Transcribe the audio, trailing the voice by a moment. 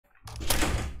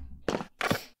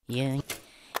You.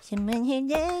 Someone who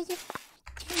knows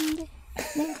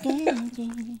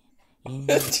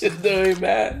What you doing,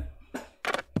 man?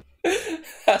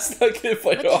 That's not good for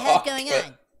What the your hell's heart. going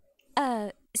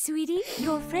on? Sweetie,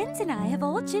 your friends and I have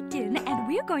all chipped in, and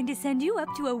we're going to send you up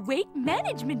to a weight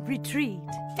management retreat.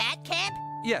 Fat camp?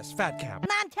 Yes, fat camp.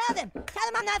 Mom, tell them. Tell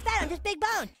them I'm not fat. I'm just big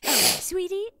bone.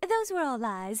 Sweetie, those were all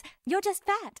lies. You're just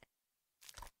fat.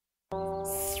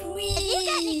 Sweet. Have you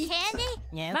got any candy?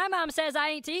 No. My mom says I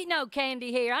ain't to eat no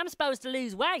candy here. I'm supposed to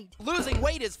lose weight. Losing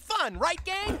weight is fun, right,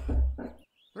 gang?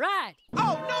 Right.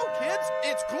 Oh, no, kids.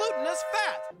 It's glutinous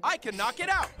fat. I can knock it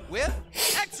out with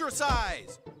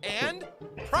exercise and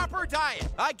proper diet.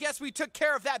 I guess we took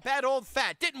care of that bad old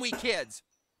fat, didn't we, kids?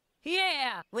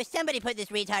 Yeah. Wish somebody put this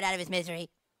retard out of his misery.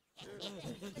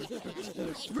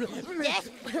 Yes?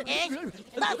 Yes?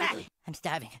 Over! I'm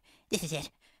starving. This is it.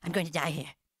 I'm going to die here.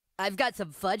 I've got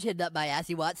some fudge hidden up my ass.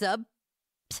 You want some?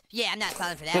 Psst, yeah, I'm not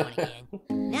falling for that one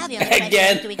again. Now the only question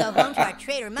is, do we go home to our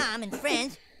traitor mom and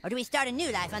friends, or do we start a new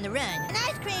life on the run? An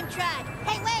ice cream truck!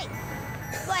 Hey, wait!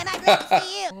 Boy, am I glad to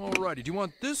see you! Alrighty, do you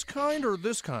want this kind or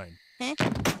this kind? Huh?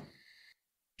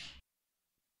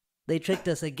 They tricked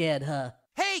us again, huh?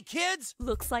 Hey, kids!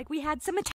 Looks like we had some